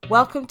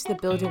Welcome to the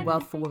Building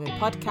Wealth for Women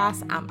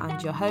podcast. I'm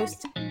Ange, your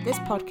host. This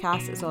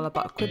podcast is all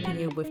about equipping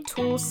you with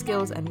tools,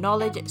 skills, and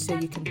knowledge so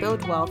you can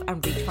build wealth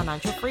and reach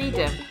financial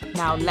freedom.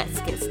 Now, let's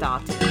get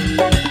started.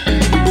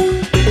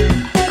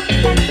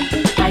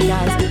 Hi,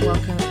 guys, and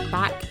welcome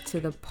back to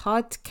the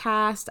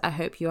podcast. I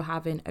hope you're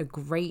having a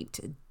great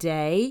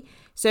day.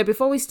 So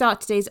before we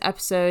start today's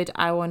episode,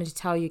 I wanted to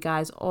tell you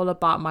guys all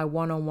about my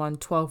one-on-one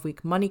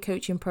 12-week money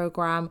coaching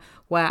program,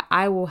 where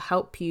I will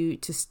help you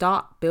to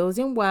start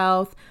building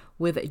wealth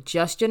with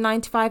just your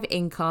 9-to-5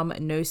 income,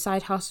 no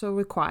side hustle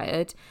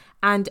required.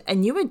 And a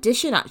new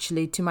addition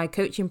actually to my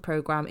coaching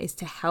program is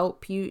to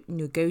help you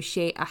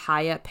negotiate a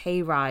higher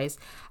pay rise.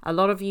 A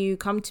lot of you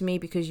come to me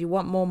because you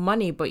want more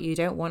money, but you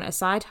don't want a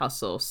side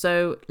hustle.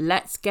 So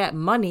let's get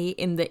money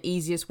in the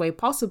easiest way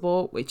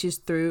possible, which is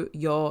through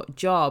your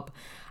job.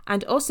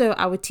 And also,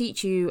 I would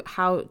teach you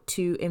how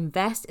to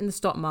invest in the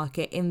stock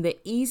market in the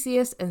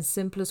easiest and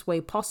simplest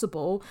way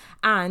possible,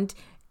 and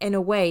in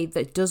a way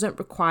that doesn't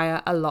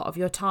require a lot of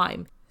your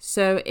time.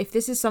 So if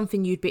this is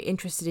something you'd be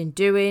interested in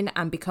doing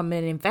and becoming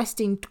an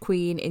investing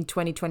queen in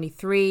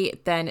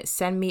 2023, then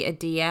send me a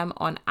DM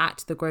on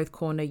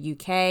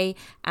 @thegrowthcorneruk,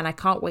 and I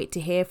can't wait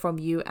to hear from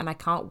you, and I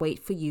can't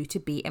wait for you to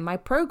be in my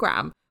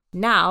program.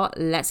 Now,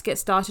 let's get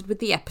started with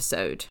the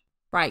episode.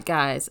 Right,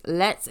 guys,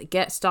 let's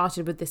get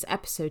started with this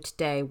episode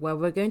today, where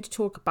we're going to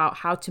talk about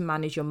how to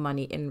manage your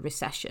money in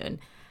recession.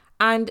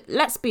 And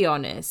let's be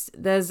honest,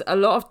 there's a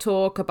lot of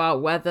talk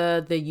about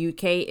whether the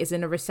UK is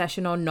in a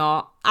recession or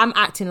not. I'm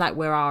acting like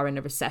we are in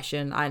a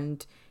recession,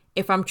 and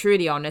if I'm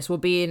truly honest, we'll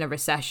be in a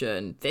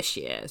recession this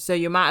year. So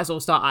you might as well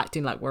start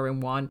acting like we're in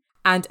one.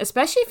 And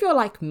especially if you're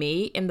like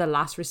me, in the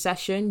last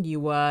recession, you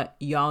were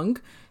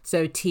young,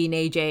 so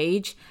teenage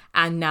age,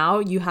 and now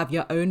you have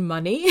your own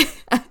money.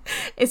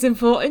 It's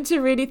important to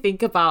really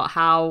think about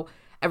how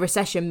a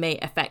recession may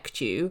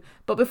affect you.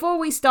 But before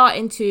we start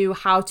into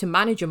how to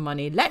manage your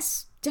money,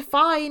 let's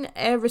define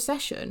a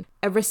recession.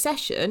 A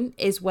recession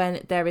is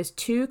when there is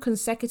 2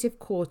 consecutive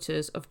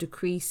quarters of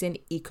decreasing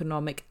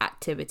economic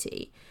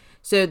activity.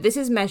 So this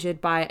is measured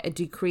by a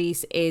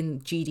decrease in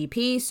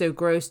GDP, so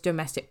gross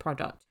domestic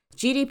product.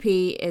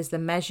 GDP is the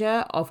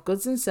measure of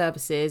goods and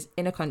services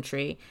in a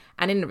country,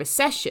 and in a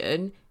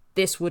recession,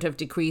 this would have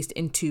decreased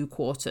in 2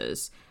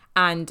 quarters.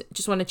 And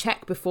just want to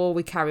check before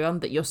we carry on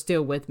that you're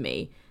still with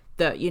me,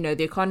 that, you know,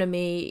 the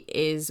economy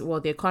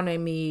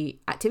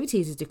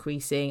activities is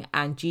decreasing,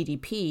 and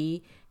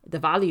GDP, the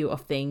value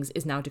of things,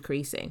 is now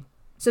decreasing.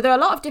 So there are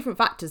a lot of different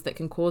factors that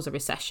can cause a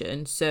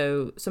recession.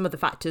 So some of the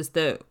factors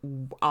that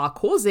are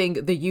causing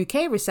the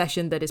UK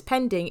recession that is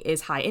pending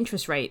is high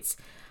interest rates.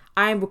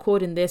 I'm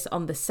recording this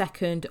on the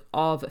 2nd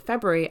of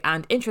February,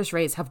 and interest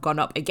rates have gone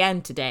up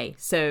again today.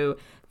 So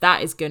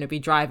that is going to be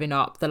driving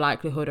up the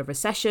likelihood of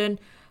recession.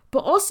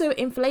 But also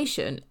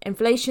inflation.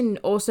 Inflation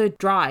also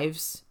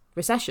drives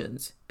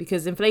recessions,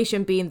 because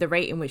inflation being the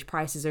rate in which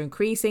prices are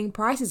increasing,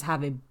 prices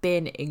haven't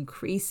been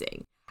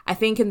increasing. I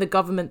think in the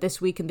government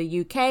this week in the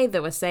UK, they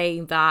were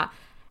saying that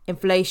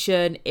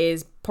inflation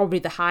is probably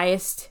the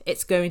highest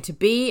it's going to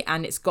be,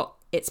 and it's got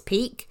its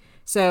peak.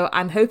 So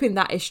I'm hoping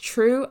that is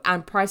true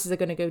and prices are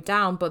going to go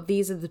down, but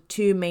these are the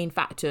 2 main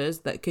factors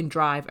that can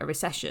drive a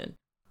recession.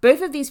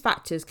 Both of these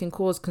factors can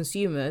cause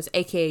consumers,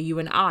 aka you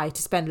and I,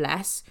 to spend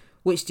less,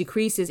 which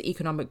decreases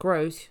economic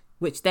growth,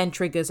 which then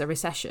triggers a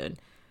recession.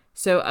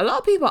 So a lot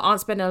of people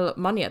aren't spending a lot of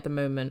money at the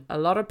moment. A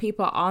lot of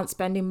people aren't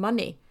spending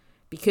money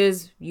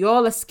because you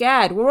all are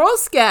scared. We're all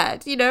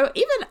scared. You know,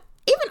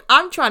 even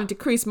I'm trying to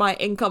decrease my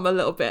income a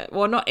little bit.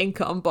 Well, not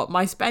income, but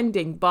my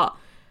spending. But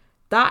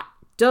that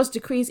does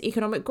decrease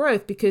economic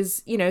growth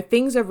because, you know,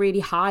 things are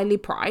really highly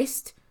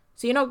priced.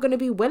 So you're not going to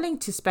be willing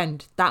to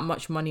spend that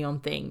much money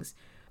on things.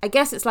 I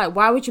guess it's like,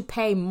 why would you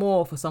pay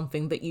more for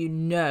something that you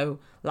know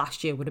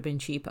last year would have been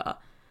cheaper?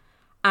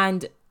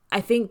 And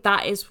I think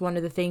that is one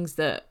of the things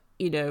that,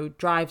 you know,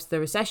 drives the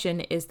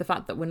recession, is the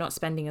fact that we're not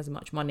spending as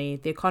much money.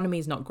 The economy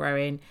is not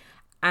growing.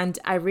 And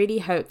I really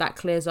hope that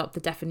clears up the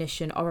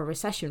definition of a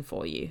recession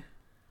for you.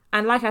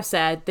 And like I've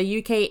said, the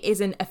UK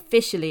isn't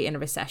officially in a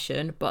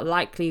recession, but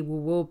likely we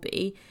will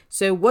be.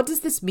 So what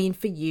does this mean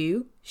for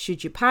you?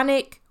 Should you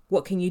panic?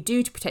 What can you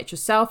do to protect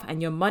yourself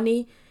and your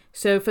money?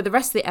 So for the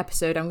rest of the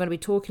episode, I'm going to be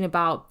talking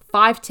about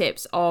 5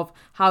 tips of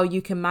how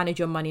you can manage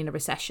your money in a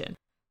recession.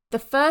 The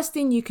first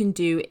thing you can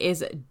do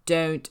is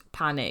don't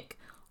panic.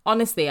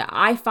 Honestly,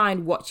 I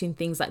find watching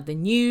things like the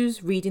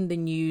news, reading the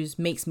news,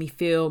 makes me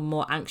feel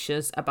more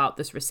anxious about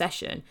this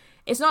recession.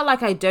 It's not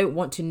like I don't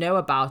want to know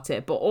about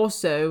it, but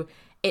also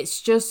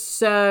it's just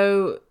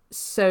so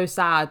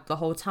sad the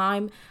whole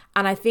time.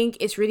 And I think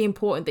it's really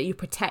important that you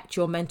protect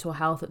your mental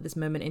health at this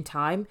moment in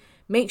time.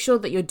 Make sure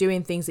that you're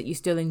doing things that you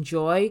still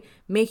enjoy,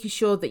 making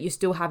sure that you're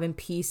still having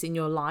peace in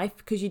your life,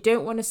 because you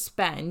don't want to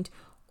spend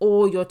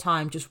all your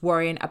time just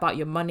worrying about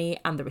your money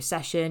and the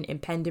recession,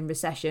 impending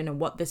recession, and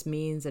what this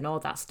means and all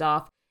that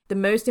stuff. The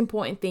most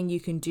important thing you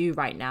can do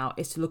right now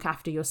is to look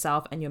after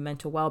yourself and your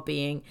mental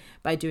well-being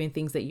by doing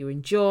things that you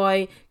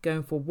enjoy,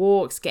 going for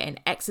walks, getting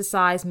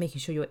exercise,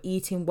 making sure you're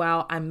eating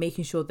well, and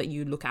making sure that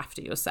you look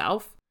after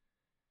yourself.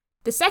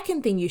 The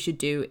second thing you should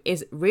do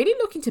is really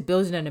look into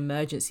building an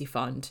emergency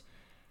fund.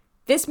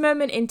 This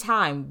moment in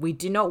time, we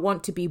do not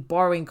want to be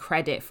borrowing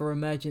credit for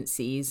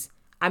emergencies.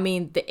 I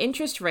mean, the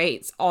interest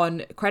rates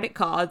on credit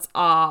cards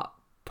are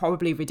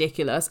probably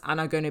ridiculous and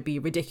are going to be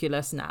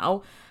ridiculous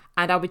now.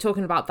 And I'll be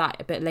talking about that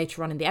a bit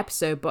later on in the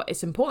episode, but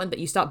it's important that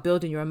you start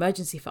building your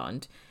emergency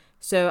fund.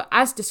 So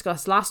as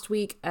discussed last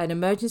week, an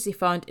emergency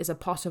fund is a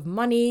pot of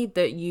money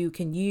that you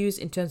can use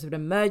in terms of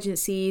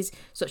emergencies,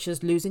 such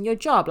as losing your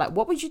job. Like,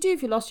 what would you do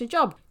if you lost your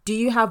job? Do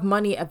you have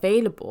money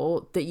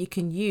available that you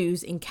can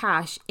use in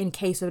cash in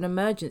case of an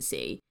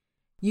emergency?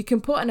 You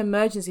can put an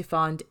emergency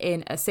fund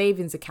in a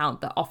savings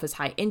account that offers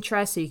high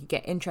interest, so you can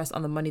get interest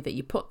on the money that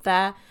you put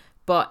there.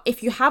 But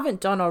if you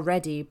haven't done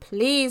already,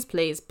 please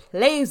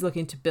look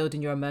into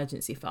building your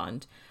emergency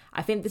fund.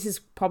 I think this is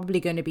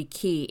probably going to be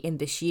key in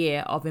this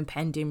year of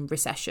impending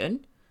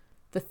recession.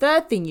 The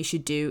third thing you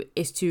should do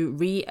is to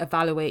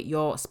reevaluate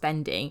your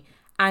spending.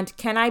 And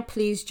can I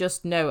please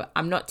just note,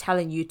 I'm not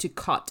telling you to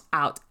cut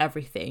out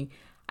everything.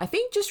 I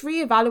think just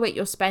reevaluate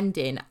your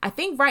spending. I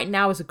think right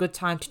now is a good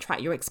time to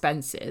track your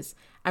expenses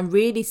and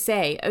really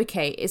say,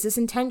 okay, is this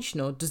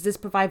intentional? Does this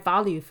provide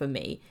value for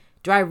me?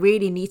 Do I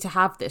really need to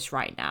have this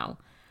right now?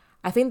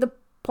 I think the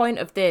point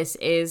of this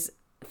is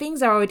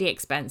things are already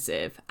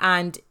expensive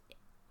and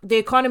the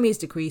economy is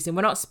decreasing.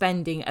 We're not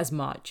spending as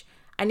much.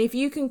 And if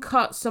you can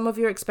cut some of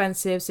your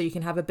expenses so you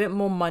can have a bit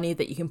more money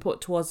that you can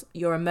put towards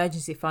your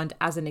emergency fund,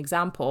 as an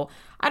example,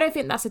 I don't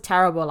think that's a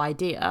terrible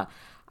idea.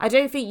 I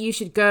don't think you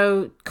should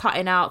go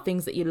cutting out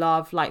things that you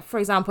love. Like, for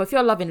example, if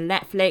you're loving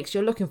Netflix,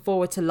 you're looking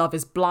forward to Love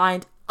is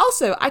Blind.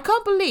 Also, I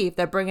can't believe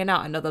they're bringing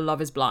out another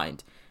Love is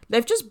Blind.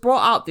 They've just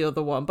brought out the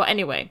other one. But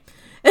anyway,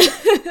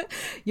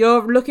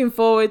 you're looking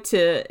forward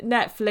to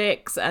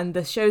Netflix and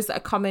the shows that are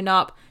coming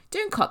up.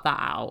 Don't cut that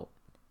out.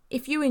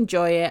 If you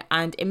enjoy it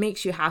and it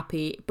makes you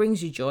happy, it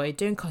brings you joy,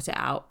 don't cut it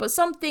out. But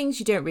some things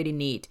you don't really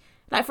need.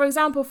 Like, for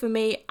example, for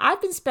me,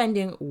 I've been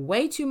spending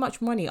way too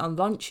much money on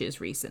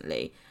lunches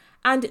recently.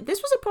 And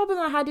this was a problem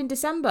I had in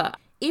December.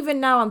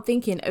 Even now I'm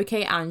thinking,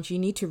 okay, Ange, you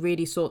need to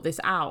really sort this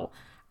out.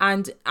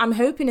 And I'm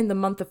hoping in the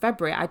month of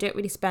February, I don't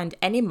really spend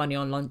any money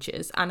on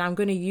lunches. And I'm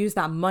going to use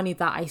that money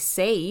that I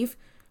save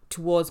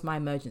towards my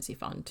emergency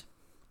fund.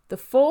 The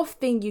fourth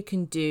thing you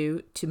can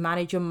do to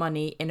manage your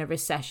money in a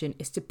recession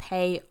is to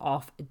pay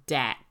off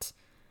debt.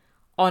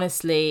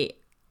 Honestly,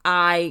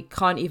 I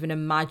can't even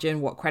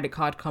imagine what credit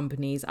card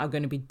companies are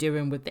going to be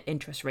doing with the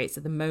interest rates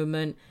at the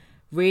moment.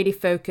 Really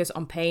focus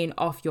on paying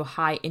off your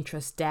high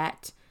interest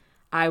debt.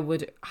 I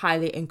would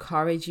highly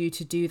encourage you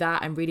to do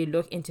that and really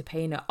look into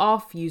paying it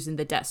off using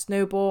the debt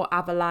snowball,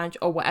 avalanche,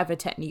 or whatever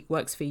technique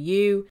works for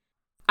you.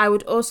 I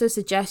would also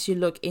suggest you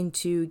look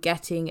into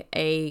getting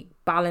a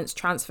balance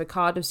transfer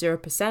card of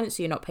 0%,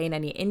 so you're not paying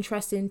any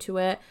interest into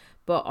it.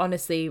 But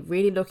honestly,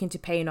 really look into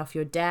paying off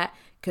your debt,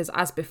 because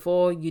as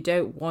before, you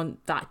don't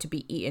want that to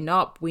be eaten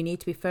up. We need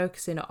to be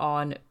focusing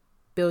on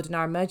building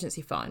our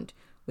emergency fund.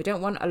 We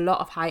don't want a lot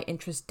of high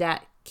interest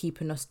debt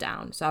keeping us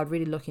down. So I'd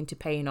really look into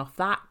paying off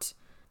that.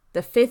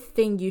 The fifth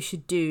thing you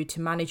should do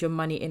to manage your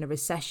money in a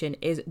recession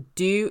is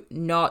do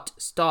not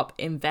stop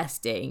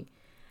investing.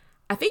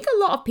 I think a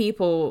lot of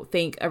people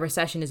think a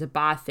recession is a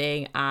bad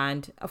thing,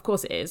 and of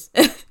course it is.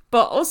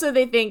 But also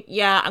they think,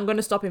 yeah, I'm going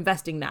to stop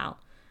investing now.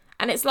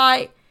 And it's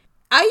like,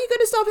 are you going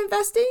to stop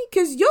investing?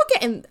 Because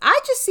I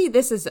just see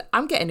this as,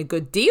 I'm getting a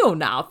good deal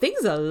now.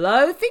 Things are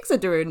low. Things are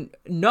doing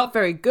not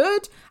very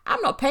good.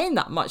 I'm not paying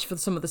that much for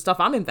some of the stuff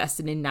I'm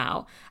investing in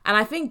now. And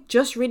I think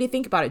just really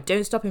think about it.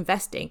 Don't stop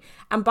investing.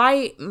 And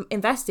by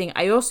investing,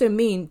 I also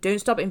mean don't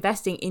stop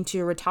investing into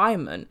your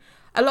retirement.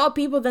 A lot of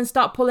people then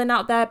start pulling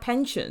out their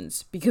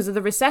pensions because of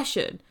the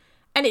recession.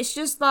 And it's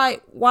just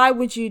like, why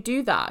would you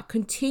do that?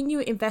 Continue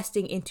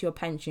investing into your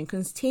pension.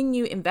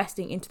 Continue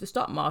investing into the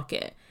stock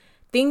market.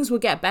 Things will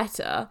get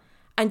better.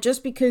 And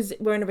just because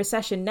we're in a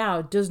recession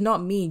now does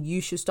not mean you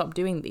should stop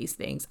doing these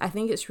things. I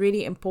think it's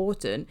really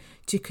important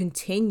to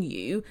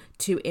continue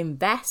to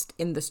invest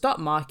in the stock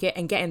market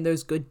and getting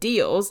those good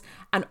deals,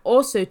 and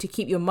also to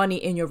keep your money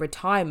in your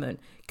retirement,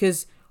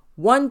 because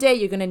one day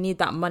you're going to need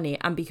that money,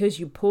 and because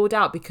you pulled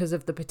out because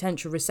of the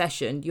potential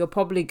recession, you're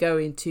probably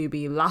going to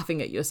be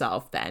laughing at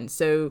yourself then.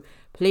 So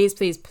please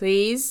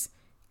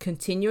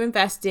continue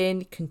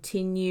investing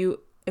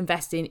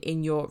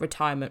in your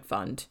retirement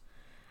fund.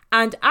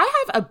 And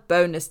I have a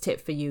bonus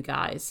tip for you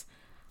guys.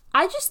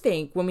 I just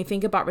think when we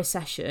think about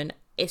recession,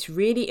 it's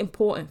really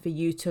important for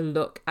you to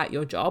look at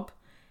your job,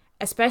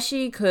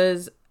 especially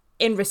because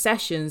in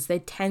recessions, there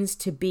tends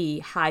to be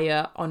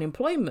higher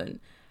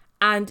unemployment.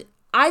 And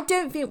I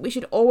don't think we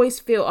should always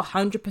feel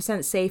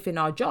 100% safe in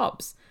our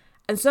jobs.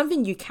 And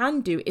something you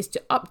can do is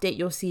to update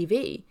your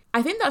CV.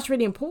 I think that's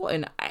really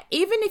important.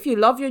 Even if you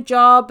love your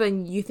job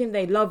and you think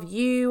they love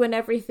you and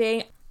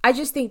everything, I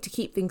just think to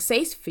keep things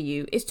safe for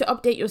you is to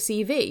update your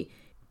CV.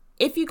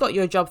 If you got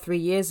your job 3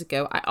 years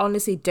ago, I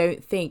honestly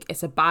don't think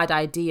it's a bad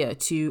idea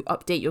to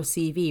update your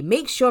CV.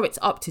 Make sure it's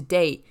up to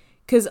date,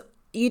 because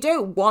you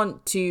don't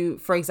want to,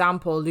 for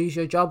example, lose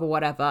your job or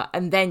whatever,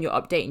 and then you're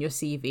updating your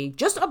CV.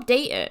 Just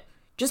update it.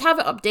 Just have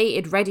it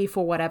updated, ready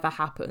for whatever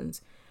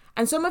happens.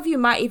 And some of you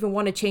might even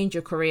want to change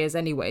your careers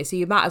anyway. So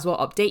you might as well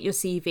update your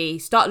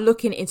CV, start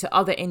looking into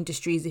other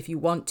industries if you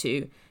want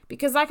to.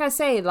 Because like I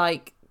say,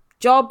 like,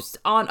 jobs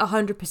aren't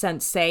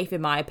 100% safe in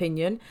my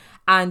opinion.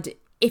 And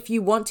if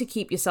you want to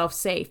keep yourself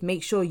safe,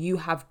 make sure you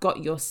have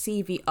got your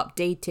CV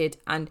updated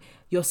and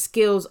your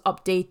skills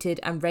updated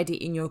and ready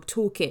in your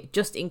toolkit,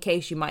 just in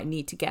case you might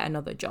need to get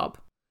another job.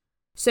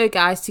 So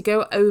guys, to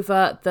go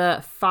over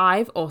the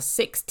 5 or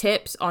 6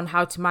 tips on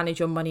how to manage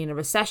your money in a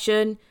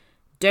recession.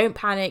 Don't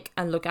panic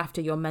and look after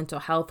your mental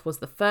health was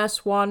the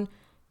first one.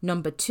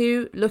 Number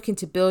 2, look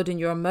into building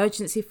your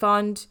emergency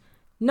fund.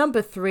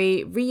 Number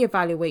 3,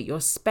 reevaluate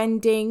your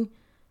spending.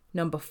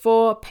 Number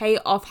 4, pay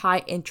off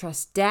high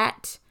interest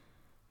debt.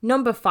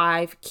 Number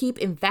 5, keep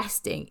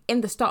investing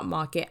in the stock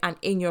market and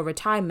in your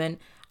retirement.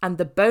 And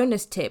the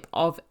bonus tip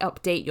of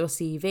update your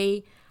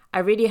CV. I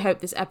really hope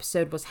this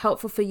episode was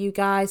helpful for you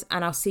guys,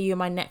 and I'll see you in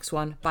my next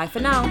one. Bye for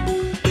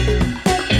now.